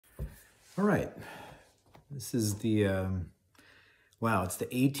All right, this is the, wow, it's the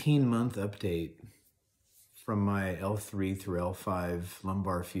 18-month update from my L3 through L5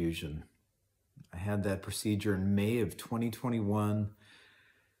 lumbar fusion. I had that procedure in May of 2021,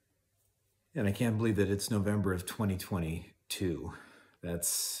 and I can't believe that it's November of 2022.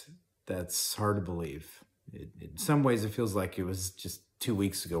 That's hard to believe. In some ways, it feels like it was just 2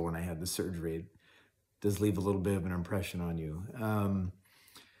 weeks ago when I had the surgery. It does leave a little bit of an impression on you.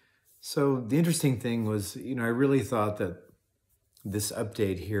 So the interesting thing was, I really thought that this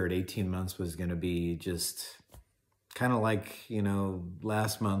update here at 18 months was going to be just kind of like,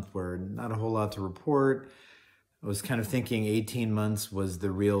 last month where not a whole lot to report. I was kind of thinking 18 months was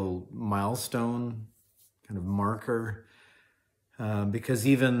the real milestone kind of marker, because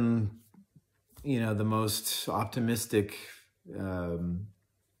even, the most optimistic,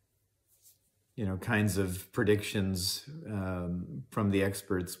 kinds of predictions from the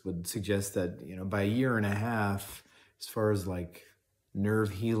experts would suggest that, by a year and a half, as far as like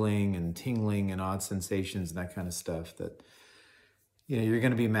nerve healing and tingling and odd sensations and that kind of stuff, that, you're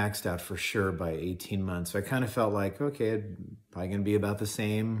going to be maxed out for sure by 18 months. So I kind of felt like, okay, I'm probably going to be about the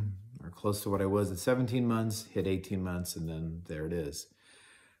same or close to what I was at 17 months, hit 18 months, and then there it is.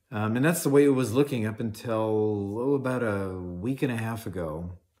 And that's the way it was looking up until about a week and a half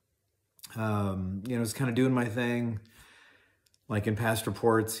ago. I was kind of doing my thing, like in past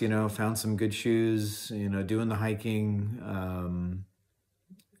reports, found some good shoes, doing the hiking,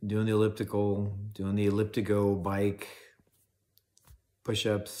 doing the elliptical, doing the elliptigo bike,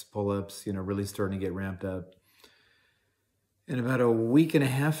 push-ups, pull-ups, really starting to get ramped up. And about a week and a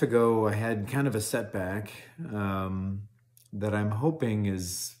half ago, I had kind of a setback that I'm hoping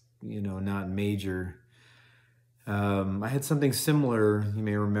is, not major. I had something similar, you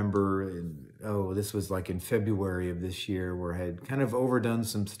may remember, this was like in February of this year, where I had kind of overdone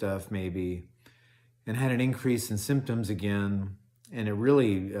some stuff maybe and had an increase in symptoms again. And it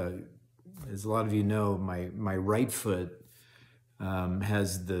really, as a lot of you know, my right foot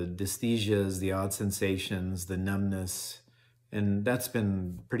has the dysthesias, the odd sensations, the numbness, and that's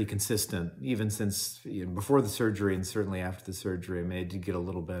been pretty consistent even since before the surgery, and certainly after the surgery. I mean, it did get a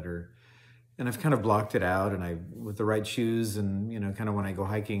little better. And I've kind of blocked it out, and with the right shoes and, kind of when I go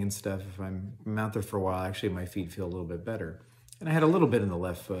hiking and stuff, if I'm out there for a while, actually my feet feel a little bit better. And I had a little bit in the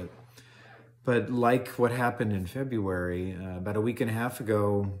left foot. But like what happened in February, about a week and a half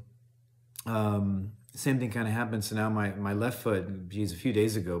ago, same thing kind of happened. So now my left foot, geez, a few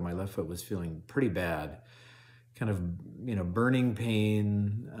days ago, my left foot was feeling pretty bad. Kind of, burning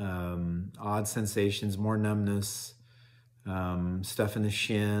pain, odd sensations, more numbness. Stuff in the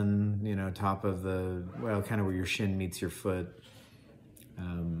shin, top of kind of where your shin meets your foot.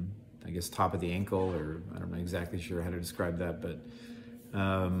 I guess top of the ankle, or I don't know exactly sure how to describe that, but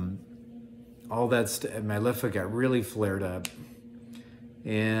all that my left foot got really flared up.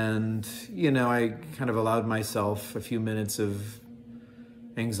 And, I kind of allowed myself a few minutes of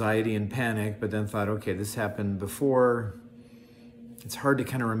anxiety and panic, but then thought, okay, this happened before. It's hard to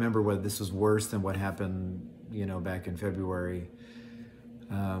kind of remember whether this was worse than what happened back in February.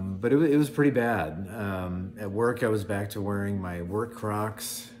 But it was pretty bad. At work, I was back to wearing my work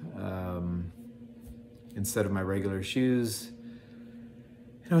Crocs instead of my regular shoes.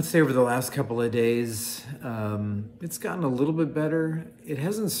 I would say over the last couple of days, it's gotten a little bit better. It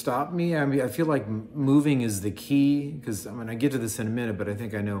hasn't stopped me. I mean, I feel like moving is the key, because I'm going to get to this in a minute, but I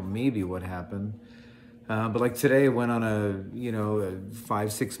think I know maybe what happened. But like today, I went on a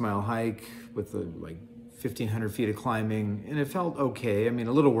 5-6 mile hike with like 1,500 feet of climbing, and it felt okay. I mean,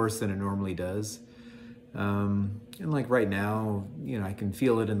 a little worse than it normally does. And like right now, I can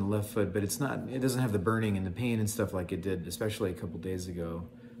feel it in the left foot, but it doesn't have the burning and the pain and stuff like it did, especially a couple days ago.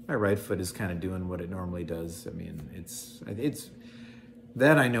 My right foot is kind of doing what it normally does. I mean, it's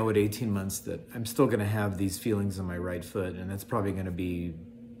that I know at 18 months that I'm still going to have these feelings in my right foot, and that's probably going to be,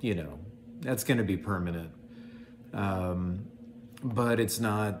 that's going to be permanent. But it's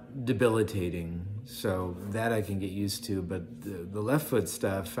not debilitating, so that I can get used to. But the left foot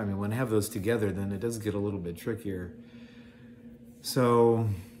stuff, I mean, when I have those together, then it does get a little bit trickier. So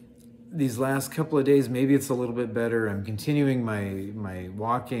these last couple of days, maybe it's a little bit better. I'm continuing my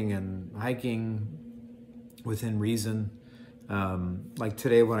walking and hiking within reason. Like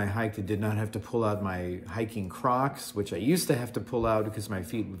today when I hiked, I did not have to pull out my hiking Crocs, which I used to have to pull out because my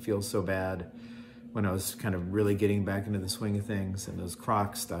feet would feel so bad when I was kind of really getting back into the swing of things. And those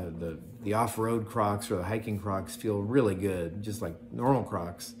Crocs, the off-road Crocs or the hiking Crocs feel really good, just like normal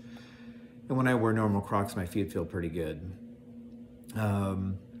Crocs. And when I wear normal Crocs, my feet feel pretty good.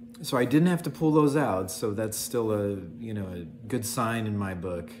 So I didn't have to pull those out. So that's still a, you know, a good sign in my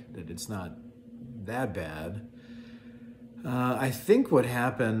book that it's not that bad. I think what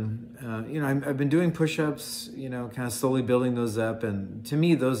happened, you know, I've been doing push-ups, you know, kind of slowly building those up. And to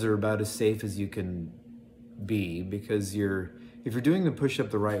me, those are about as safe as you can be, because if you're doing the push-up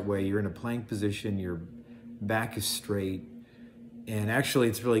the right way, you're in a plank position, your back is straight. And actually,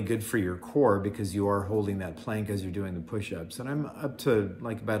 it's really good for your core because you are holding that plank as you're doing the push-ups. And I'm up to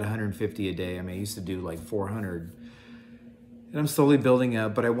like about 150 a day. I mean, I used to do like 400. And I'm slowly building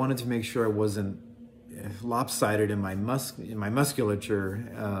up, but I wanted to make sure I wasn't lopsided in my musculature,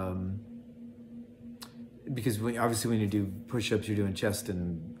 because obviously when you do push-ups, you're doing chest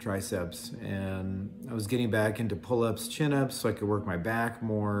and triceps. And I was getting back into pull-ups, chin-ups, so I could work my back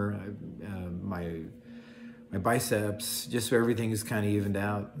more, my biceps, just so everything is kind of evened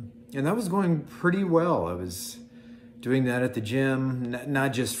out. And that was going pretty well. I was doing that at the gym,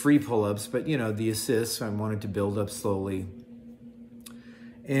 not just free pull-ups, but you know, the assists. I wanted to build up slowly.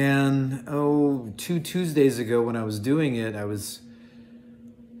 And 2 Tuesdays ago when I was doing it, I was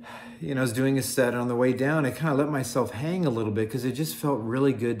doing a set, and on the way down, I kind of let myself hang a little bit because it just felt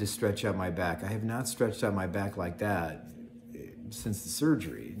really good to stretch out my back. I have not stretched out my back like that since the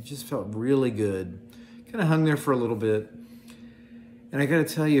surgery. It just felt really good. Kind of hung there for a little bit. And I got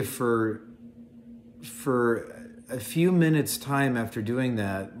to tell you, for a few minutes time after doing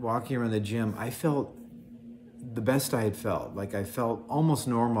that, walking around the gym, I felt the best I had felt. Like I felt almost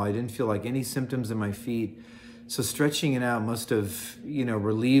normal. I didn't feel like any symptoms in my feet. So stretching it out must have, you know,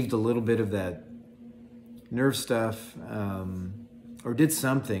 relieved a little bit of that nerve stuff, or did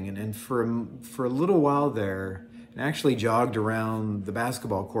something. And for a little while there, I actually jogged around the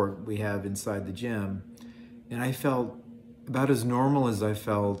basketball court we have inside the gym, and I felt about as normal as I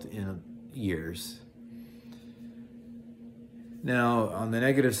felt in years. Now, on the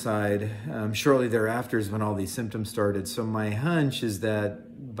negative side, shortly thereafter is when all these symptoms started. So my hunch is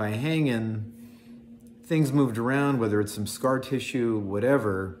that by hanging, things moved around, whether it's some scar tissue,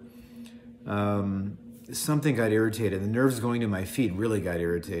 whatever, something got irritated. The nerves going to my feet really got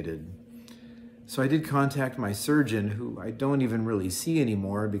irritated. So I did contact my surgeon, who I don't even really see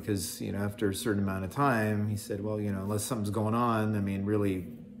anymore because, you know, after a certain amount of time, he said, well, you know, unless something's going on, I mean, really,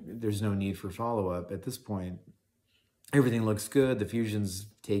 there's no need for follow-up at this point. Everything looks good, the fusion's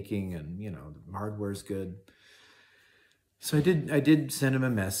taking, and, you know, the hardware's good. So I did send him a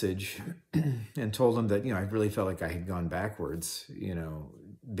message and told him that, you know, I really felt like I had gone backwards, you know,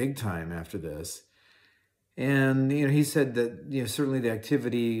 big time after this. And, you know, he said that, you know, certainly the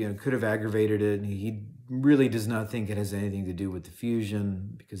activity, you know, could have aggravated it. And he really does not think it has anything to do with the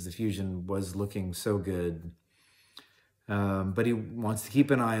fusion, because the fusion was looking so good. But he wants to keep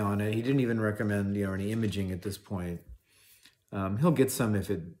an eye on it. He didn't even recommend, you know, any imaging at this point. He'll get some if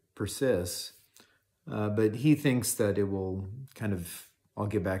it persists. But he thinks that it will kind of, I'll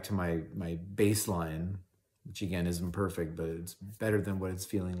get back to my baseline, which again isn't perfect, but it's better than what it's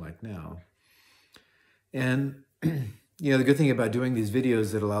feeling like now. And, you know, the good thing about doing these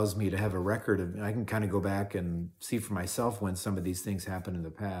videos, it allows me to have a record of, I can kind of go back and see for myself when some of these things happened in the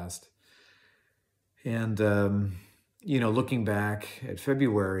past. And, you know, looking back at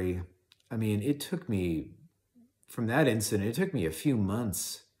February, I mean, it took me, from that incident, it took me a few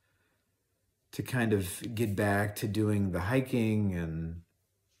months to kind of get back to doing the hiking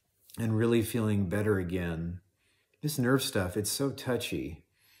and really feeling better again. This nerve stuff, it's so touchy.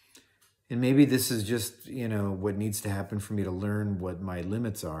 And maybe this is just, you know, what needs to happen for me to learn what my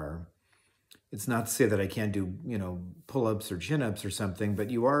limits are. It's not to say that I can't do, you know, pull-ups or chin-ups or something, but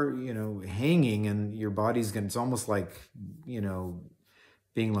you are, you know, hanging and your body's gonna, it's almost like, you know,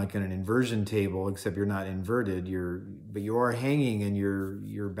 being like on an inversion table, except you're not inverted, but you are hanging and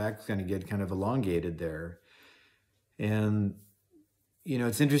your back's gonna get kind of elongated there. And, you know,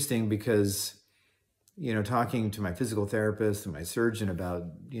 it's interesting because, you know, talking to my physical therapist and my surgeon about,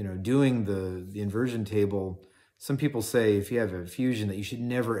 you know, doing the inversion table, some people say if you have a fusion that you should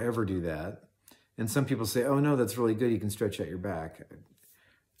never, ever do that. And some people say, oh no, that's really good, you can stretch out your back.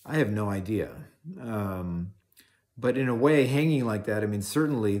 I have no idea. But in a way, hanging like that, I mean,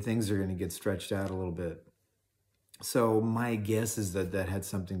 certainly things are going to get stretched out a little bit. So my guess is that that had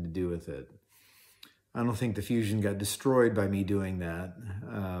something to do with it. I don't think the fusion got destroyed by me doing that.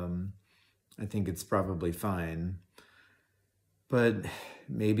 I think it's probably fine. But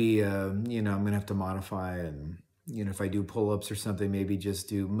maybe, you know, I'm going to have to modify, and, you know, if I do pull-ups or something, maybe just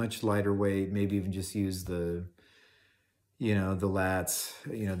do much lighter weight, maybe even just use the, you know, the lats,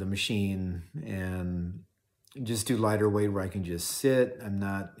 you know, the machine, and just do lighter weight where I can just sit, I'm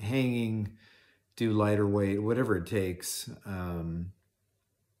not hanging, do lighter weight, whatever it takes.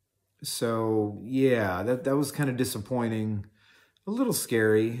 So yeah, that was kind of disappointing, a little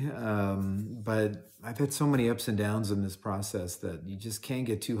scary, but I've had so many ups and downs in this process that you just can't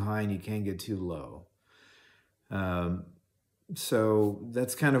get too high and you can't get too low. So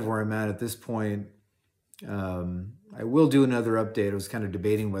that's kind of where I'm at this point. I will do another update. I was kind of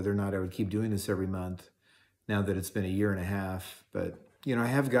debating whether or not I would keep doing this every month now that it's been a year and a half. But, you know, I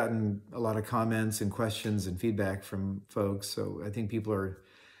have gotten a lot of comments and questions and feedback from folks. So I think people are,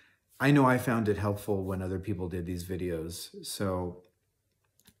 I know I found it helpful when other people did these videos. So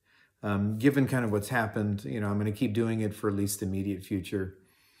given kind of what's happened, you know, I'm going to keep doing it for at least the immediate future.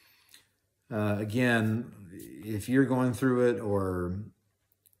 Again, if you're going through it, or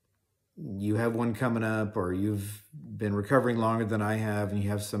you have one coming up, or you've been recovering longer than I have and you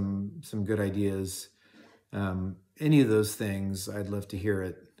have some good ideas, any of those things, I'd love to hear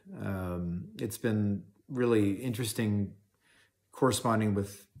it. It's been really interesting corresponding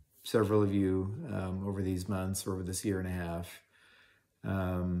with several of you over these months, or over this year and a half.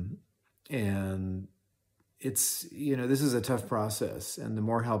 And it's, you know, this is a tough process, and the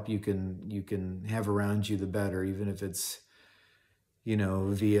more help you can have around you, the better, even if it's, you know,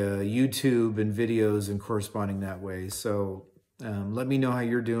 via YouTube and videos and corresponding that way. So let me know how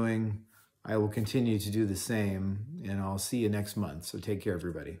you're doing. I will continue to do the same, and I'll see you next month. So take care,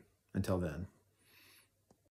 everybody. Until then.